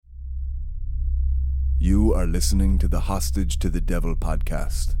You are listening to the Hostage to the Devil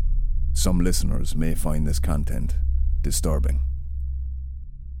podcast. Some listeners may find this content disturbing.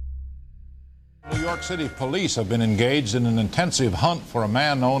 New York City police have been engaged in an intensive hunt for a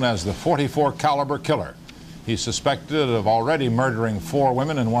man known as the .44 caliber killer. He's suspected of already murdering 4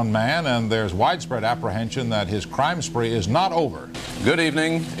 women and 1 man, and there's widespread apprehension that his crime spree is not over. Good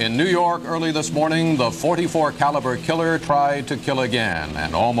evening. In New York early this morning, the .44 caliber killer tried to kill again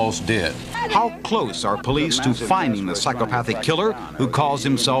and almost did. How close are police to finding the psychopathic killer who calls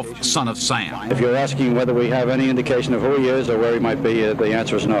himself Son of Sam? If you're asking whether we have any indication of who he is or where he might be, the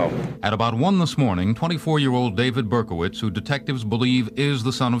answer is no. At about 1 this morning, 24-year-old David Berkowitz, who detectives believe is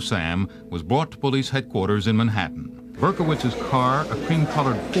the Son of Sam, was brought to police headquarters in Manhattan. Berkowitz's car, a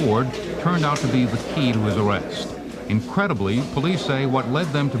cream-colored Ford, turned out to be the key to his arrest. Incredibly, police say what led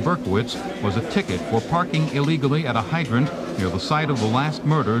them to Berkowitz was a ticket for parking illegally at a hydrant near the site of the last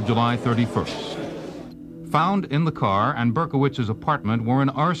murder, July 31st. Found in the car and Berkowitz's apartment were an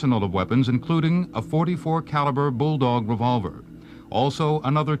arsenal of weapons, including a .44 caliber Bulldog revolver. Also,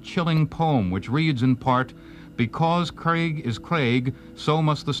 another chilling poem which reads in part, "Because Craig is Craig, so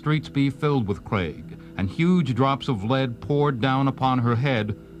must the streets be filled with Craig," and huge drops of lead poured down upon her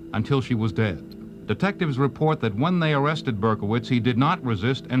head until she was dead. Detectives report that when they arrested Berkowitz, he did not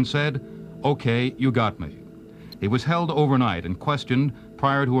resist and said, "Okay, you got me." He was held overnight and questioned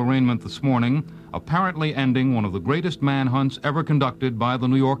prior to arraignment this morning, apparently ending one of the greatest manhunts ever conducted by the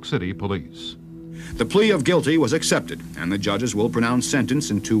New York City police. The plea of guilty was accepted, and the judges will pronounce sentence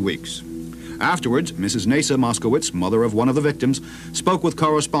in 2 weeks. Afterwards, Mrs. Nasa Moskowitz, mother of one of the victims, spoke with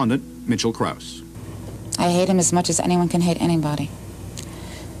correspondent Mitchell Krause. I hate him as much as anyone can hate anybody.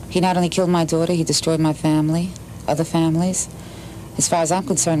 He not only killed my daughter, he destroyed my family, other families. As far as I'm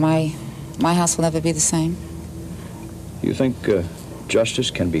concerned, my house will never be the same. You think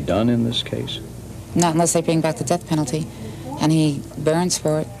justice can be done in this case? Not unless they bring back the death penalty, and he burns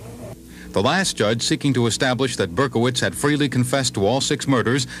for it. The last judge, seeking to establish that Berkowitz had freely confessed to all 6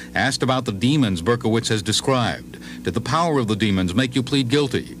 murders, asked about the demons Berkowitz has described. Did the power of the demons make you plead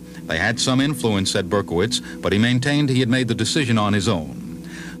guilty? They had some influence, said Berkowitz, but he maintained he had made the decision on his own.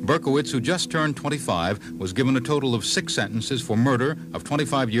 Berkowitz, who just turned 25, was given a total of 6 sentences for murder of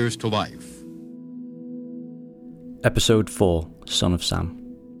 25 years to life. Episode 4, Son of Sam.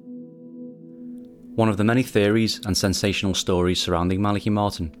 One of the many theories and sensational stories surrounding Malachi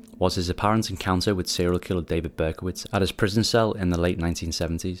Martin was his apparent encounter with serial killer David Berkowitz at his prison cell in the late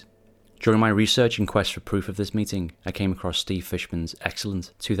 1970s. During my research and quest for proof of this meeting, I came across Steve Fishman's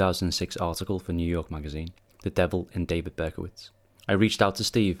excellent 2006 article for New York Magazine, The Devil in David Berkowitz. I reached out to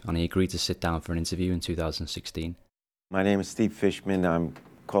Steve and he agreed to sit down for an interview in 2016. My name is Steve Fishman. I'm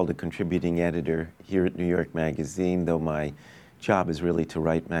called a contributing editor here at New York Magazine, though my job is really to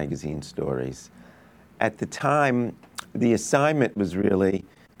write magazine stories. At the time, the assignment was really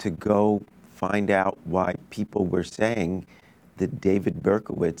to go find out why people were saying that David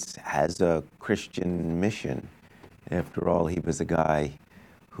Berkowitz has a Christian mission. After all, he was a guy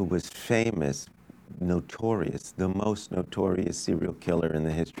who was famous, notorious, the most notorious serial killer in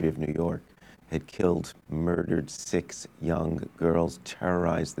the history of New York. Had killed, murdered 6 young girls,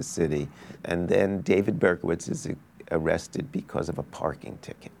 terrorized the city. And then David Berkowitz is arrested because of a parking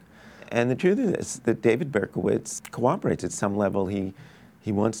ticket. And the truth is that David Berkowitz cooperates at some level. He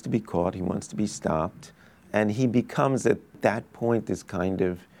wants to be caught, he wants to be stopped, and he becomes at that point this kind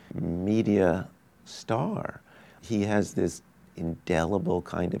of media star. He has this indelible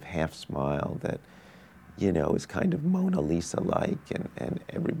kind of half smile that, you know, is kind of Mona Lisa-like, and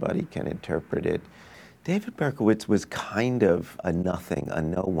everybody can interpret it. David Berkowitz was kind of a nothing, a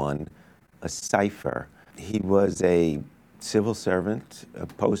no one, a cipher. He was a civil servant, a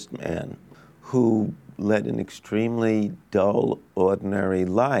postman, who led an extremely dull, ordinary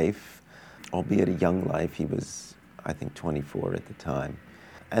life, albeit a young life. He was, I think, 24 at the time.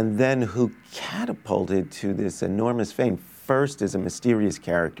 And then who catapulted to this enormous fame, first as a mysterious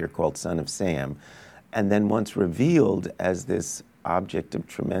character called Son of Sam, and then once revealed as this object of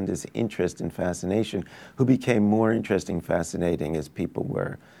tremendous interest and fascination, who became more interesting, fascinating as people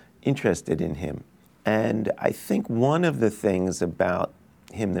were interested in him. And I think one of the things about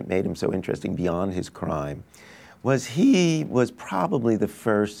him that made him so interesting beyond his crime was he was probably the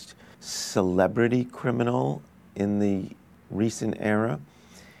first celebrity criminal in the recent era.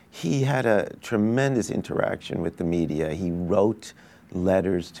 He had a tremendous interaction with the media. He wrote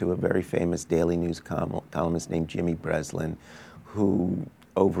letters to a very famous Daily News columnist named Jimmy Breslin, who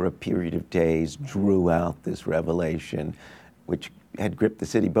over a period of days drew out this revelation, which had gripped the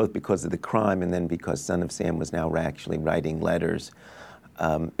city both because of the crime and then because Son of Sam was now actually writing letters.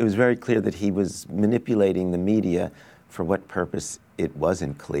 It was very clear that he was manipulating the media. For what purpose, it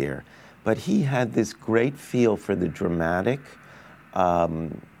wasn't clear. But he had this great feel for the dramatic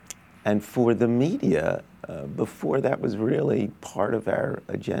and for the media before that was really part of our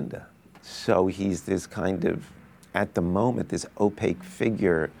agenda. So he's this kind of, at the moment, this opaque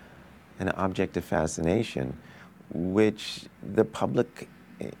figure, an object of fascination, which the public,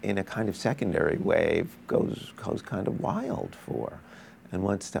 in a kind of secondary wave, goes kind of wild for and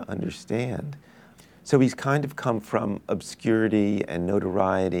wants to understand. So he's kind of come from obscurity and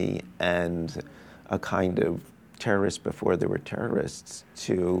notoriety and a kind of terrorist before there were terrorists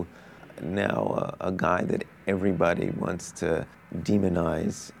to now a guy that everybody wants to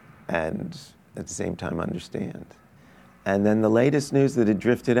demonize and at the same time understand. And then the latest news that had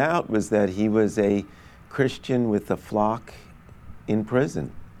drifted out was that he was a Christian with a flock in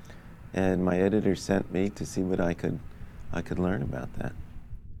prison. And my editor sent me to see what I could learn about that.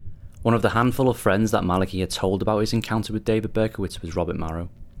 One of the handful of friends that Malachy had told about his encounter with David Berkowitz was Robert Marrow.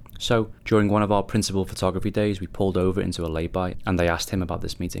 So, during one of our principal photography days, we pulled over into a lay-by and they asked him about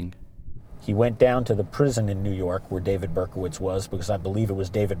this meeting. He went down to the prison in New York where David Berkowitz was, because I believe it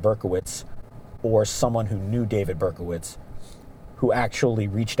was David Berkowitz or someone who knew David Berkowitz who actually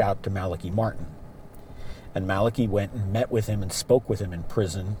reached out to Malachy Martin. And Malachy went and met with him and spoke with him in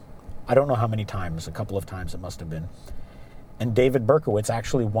prison. I don't know how many times, a couple of times it must have been. And David Berkowitz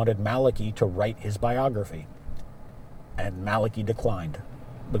actually wanted Malachy to write his biography. And Malachy declined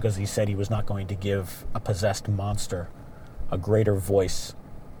because he said he was not going to give a possessed monster a greater voice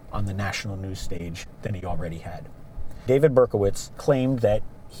on the national news stage than he already had. David Berkowitz claimed that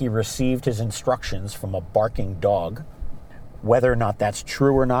he received his instructions from a barking dog. Whether or not that's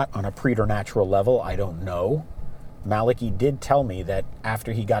true or not on a preternatural level, I don't know. Malachy did tell me that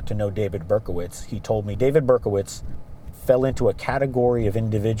after he got to know David Berkowitz, he told me David Berkowitz fell into a category of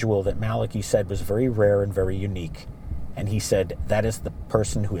individual that Malachy said was very rare and very unique. And he said, that is the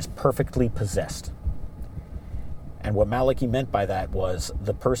person who is perfectly possessed. And what Malachy meant by that was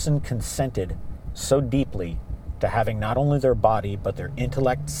the person consented so deeply to having not only their body, but their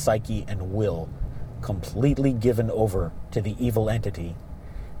intellect, psyche, and will completely given over to the evil entity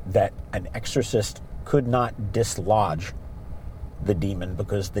that an exorcist could not dislodge the demon,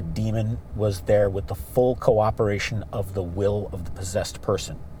 because the demon was there with the full cooperation of the will of the possessed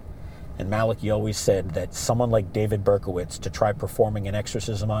person. And Malachy always said that someone like David Berkowitz, to try performing an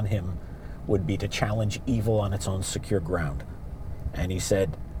exorcism on him would be to challenge evil on its own secure ground. And he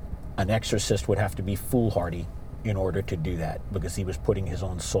said an exorcist would have to be foolhardy in order to do that, because he was putting his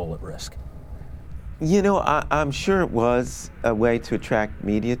own soul at risk. You know, I'm sure it was a way to attract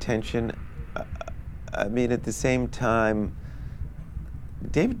media attention. I mean, at the same time,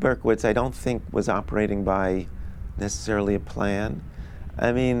 David Berkowitz, I don't think, was operating by necessarily a plan.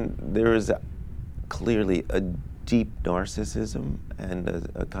 I mean, there is clearly a deep narcissism and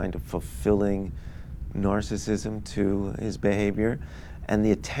a kind of fulfilling narcissism to his behavior. And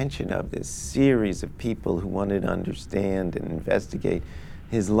the attention of this series of people who wanted to understand and investigate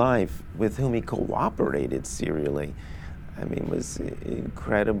his life, with whom he cooperated serially, I mean, was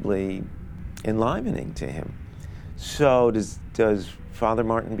incredibly enlivening to him. So does Father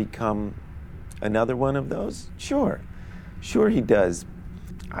Martin become another one of those? Sure he does.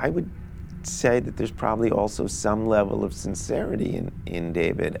 I would say that there's probably also some level of sincerity in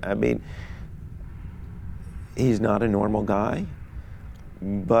David. I mean, he's not a normal guy,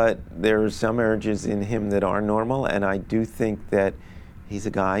 but there are some urges in him that are normal, and I do think that he's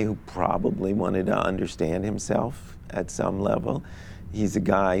a guy who probably wanted to understand himself at some level. He's a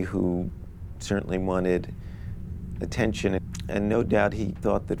guy who certainly wanted attention, and no doubt he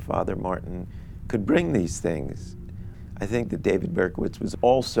thought that Father Martin could bring these things. I think that David Berkowitz was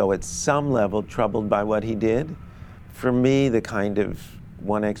also at some level troubled by what he did. For me, the kind of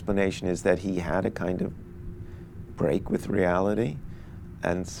one explanation is that he had a kind of break with reality,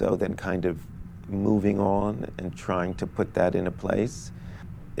 and so then kind of moving on and trying to put that in a place.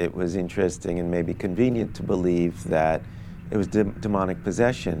 It was interesting and maybe convenient to believe that it was demonic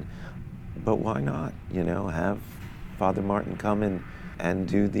possession, but why not, have Father Martin come in and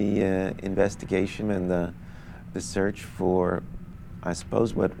do the investigation and the search for, I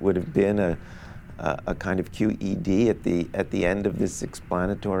suppose, what would have been a kind of QED at the end of this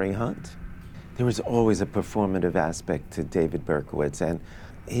explanatory hunt. There was always a performative aspect to David Berkowitz, and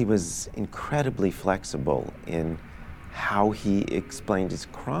he was incredibly flexible in how he explained his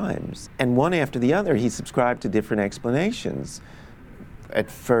crimes. And one after the other, he subscribed to different explanations. At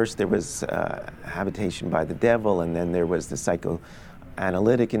first, there was habitation by the devil, and then there was the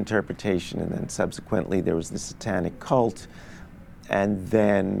psychoanalytic interpretation, and then subsequently there was the satanic cult. And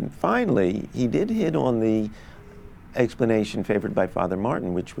then finally, he did hit on the explanation favored by Father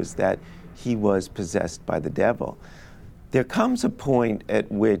Martin, which was that he was possessed by the devil. There comes a point at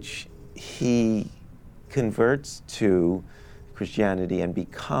which he converts to Christianity and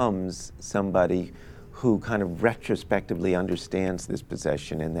becomes somebody who kind of retrospectively understands this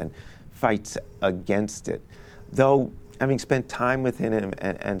possession and then fights against it. Though, having spent time with him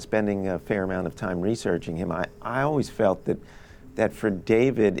and spending a fair amount of time researching him, I always felt that for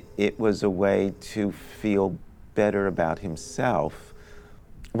David, it was a way to feel better about himself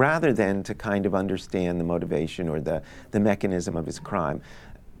rather than to kind of understand the motivation or the mechanism of his crime.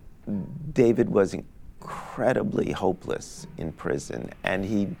 David was incredibly hopeless in prison, and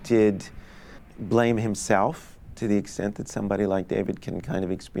he did blame himself to the extent that somebody like David can kind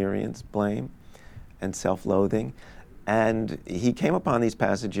of experience blame and self-loathing. And he came upon these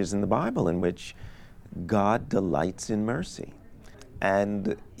passages in the Bible in which God delights in mercy.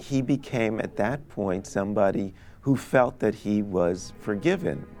 And he became, at that point, somebody who felt that he was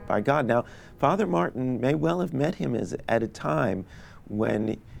forgiven by God. Now, Father Martin may well have met him at a time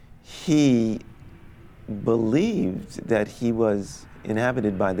when he believed that he was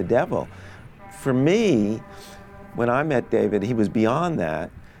inhabited by the devil. For me, when I met David, he was beyond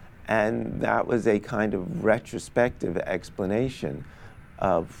that, and that was a kind of retrospective explanation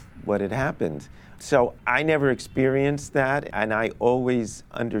of what had happened. So I never experienced that, and I always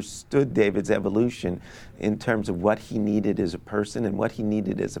understood David's evolution in terms of what he needed as a person, and what he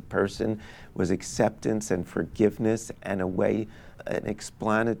needed as a person was acceptance and forgiveness and an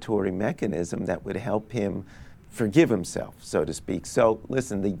explanatory mechanism that would help him forgive himself, so to speak. So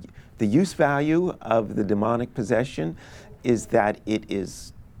listen, the use value of the demonic possession is that it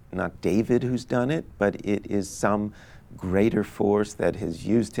is not David who's done it, but it is some greater force that has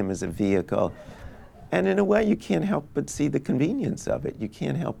used him as a vehicle. And in a way, you can't help but see the convenience of it. You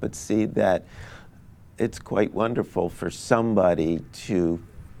can't help but see that it's quite wonderful for somebody to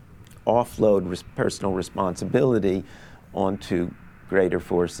offload personal responsibility onto greater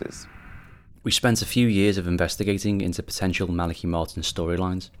forces. We spent a few years of investigating into potential Malachi Martin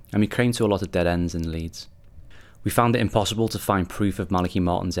storylines, and we came to a lot of dead ends and leads. We found it impossible to find proof of Malachi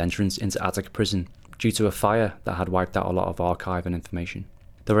Martin's entrance into Attica prison due to a fire that had wiped out a lot of archive and information.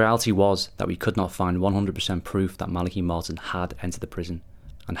 The reality was that we could not find 100% proof that Malachi Martin had entered the prison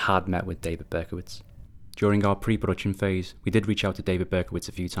and had met with David Berkowitz. During our pre-production phase, we did reach out to David Berkowitz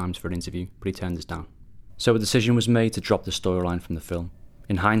a few times for an interview, but he turned us down. So a decision was made to drop the storyline from the film.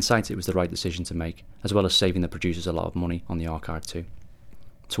 In hindsight, it was the right decision to make, as well as saving the producers a lot of money on the archive too.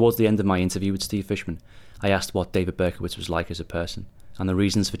 Towards the end of my interview with Steve Fishman, I asked what David Berkowitz was like as a person, and the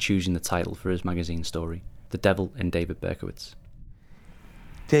reasons for choosing the title for his magazine story, The Devil in David Berkowitz.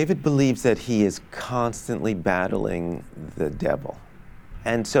 David believes that he is constantly battling the devil.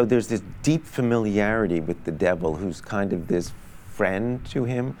 And so there's this deep familiarity with the devil, who's kind of this friend to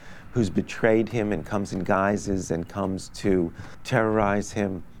him, who's betrayed him and comes in guises and comes to terrorize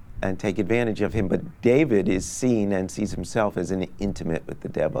him and take advantage of him. But David is seen and sees himself as an intimate with the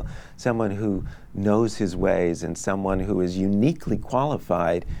devil, someone who knows his ways and someone who is uniquely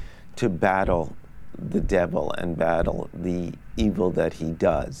qualified to battle the devil and battle the evil that he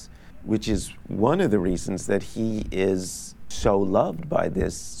does, which is one of the reasons that he is so loved by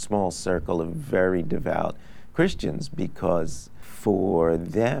this small circle of very devout Christians, because for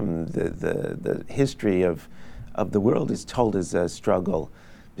them the history of the world is told as a struggle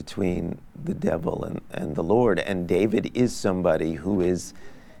between the devil and the Lord. And David is somebody who is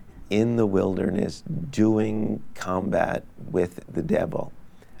in the wilderness doing combat with the devil.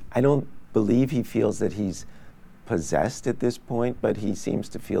 I don't believe he feels that he's possessed at this point, but he seems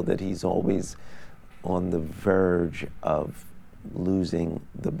to feel that he's always on the verge of losing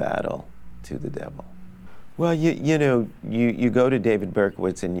the battle to the devil. Well, you go to David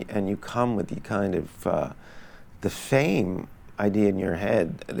Berkowitz and you come with the kind of the fame idea in your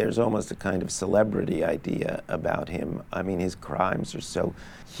head. There's almost a kind of celebrity idea about him. I mean, his crimes are so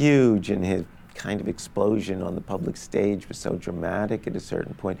huge, and his kind of explosion on the public stage was so dramatic at a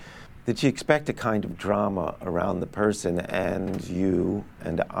certain point that you expect a kind of drama around the person, and you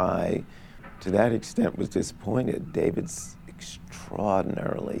and I, to that extent, was disappointed. David's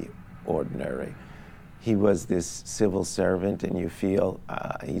extraordinarily ordinary. He was this civil servant, and you feel,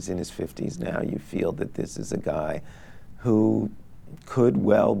 he's in his 50s now, you feel that this is a guy who could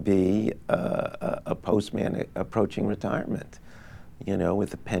well be a postman approaching retirement,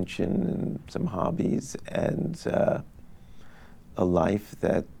 with a pension and some hobbies and a life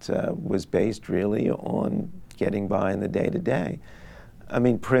that was based really on getting by in the day-to-day. I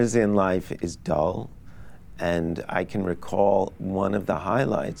mean, prison life is dull, And I can recall one of the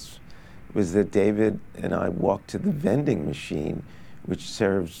highlights was that David and I walked to the vending machine, which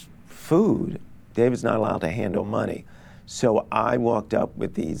serves food. David's not allowed to handle money. So I walked up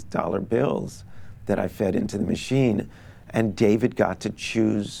with these dollar bills that I fed into the machine, and David got to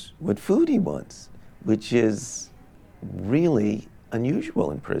choose what food he wants, which is really unusual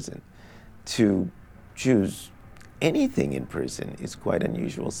in prison. To choose anything in prison is quite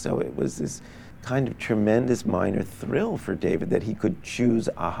unusual. So it was this kind of tremendous minor thrill for David that he could choose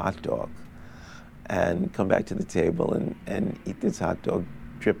a hot dog and come back to the table and eat this hot dog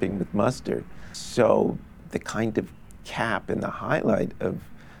dripping with mustard. So the kind of cap and the highlight of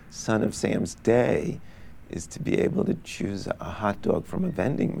Son of Sam's day is to be able to choose a hot dog from a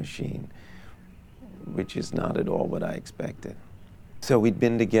vending machine, which is not at all what I expected. So we'd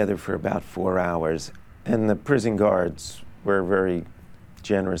been together for about 4 hours, and the prison guards were very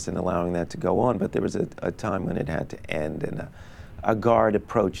generous in allowing that to go on, but there was a time when it had to end, and a guard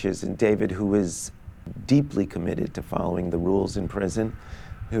approaches, and David, who is deeply committed to following the rules in prison,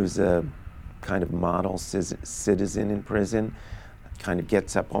 who's a kind of model citizen in prison, kind of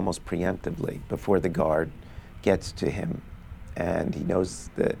gets up almost preemptively before the guard gets to him, and he knows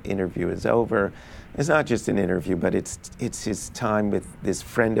the interview is over. It's not just an interview, but it's his time with this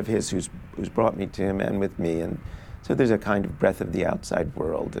friend of his who's brought me to him and with me, and so there's a kind of breath of the outside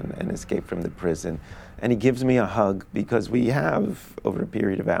world and escape from the prison. And he gives me a hug because we have, over a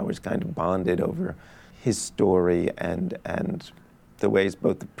period of hours, kind of bonded over his story and the ways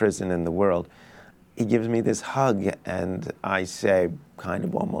both the prison and the world. He gives me this hug, and I say, kind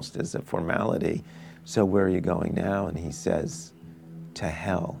of almost as a formality, "So where are you going now?" And he says, "To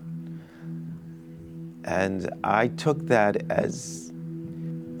hell." And I took that as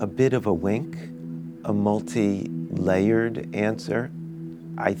a bit of a wink, a multi-layered answer.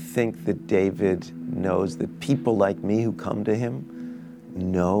 I think that David knows that people like me who come to him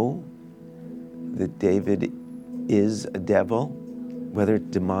know that David is a devil, whether it's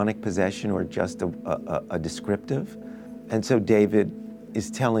demonic possession or just a descriptive. And so David is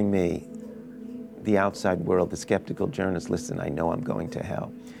telling me, the outside world, the skeptical journalist, listen, I know I'm going to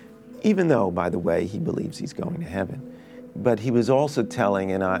hell. Even though, by the way, he believes he's going to heaven. But he was also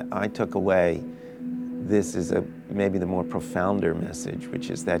telling, and I took away, this is maybe the more profounder message, which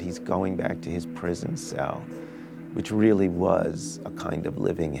is that he's going back to his prison cell, which really was a kind of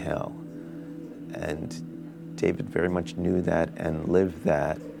living hell. And David very much knew that and lived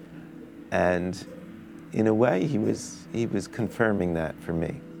that. And in a way, he was confirming that for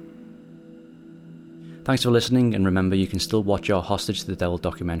me. Thanks for listening, and remember you can still watch our Hostage to the Devil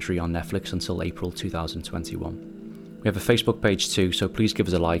documentary on Netflix until April 2021. We have a Facebook page too, so please give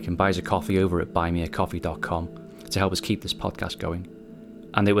us a like and buy us a coffee over at buymeacoffee.com to help us keep this podcast going.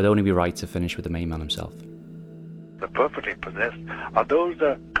 And it would only be right to finish with the main man himself. The perfectly possessed are those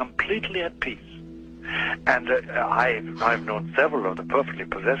that are completely at peace. And I've known several of the perfectly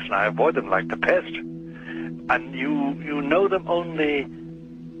possessed, and I avoid them like the pest. And you know them only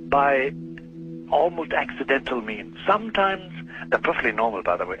by almost accidental means. Sometimes they're perfectly normal,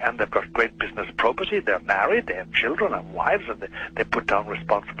 by the way, and they've got great business property, they're married, they have children and wives, and they put down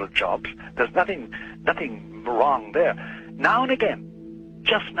responsible jobs. There's nothing wrong there. Now and again,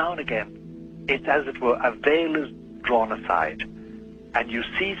 just now and again, it's as it were, a veil is drawn aside, and you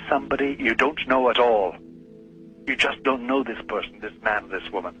see somebody you don't know at all. You just don't know this person, this man, this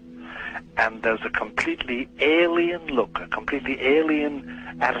woman. And there's a completely alien look, a completely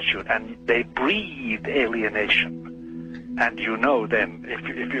alien attitude, and they breathe alienation. And you know then,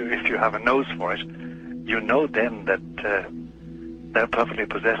 if you have a nose for it, you know then that they're perfectly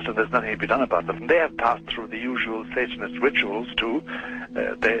possessed and there's nothing to be done about them. And they have passed through the usual Satanist rituals too,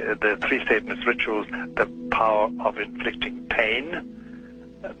 the three Satanist rituals: the power of inflicting pain,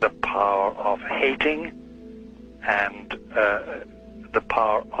 the power of hating, and the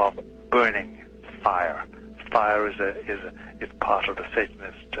power of burning, fire. Fire is part of the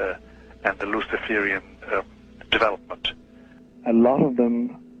Satanist and the Luciferian development. A lot of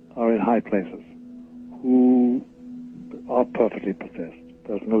them are in high places who are perfectly possessed.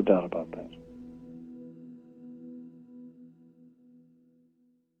 There's no doubt about that.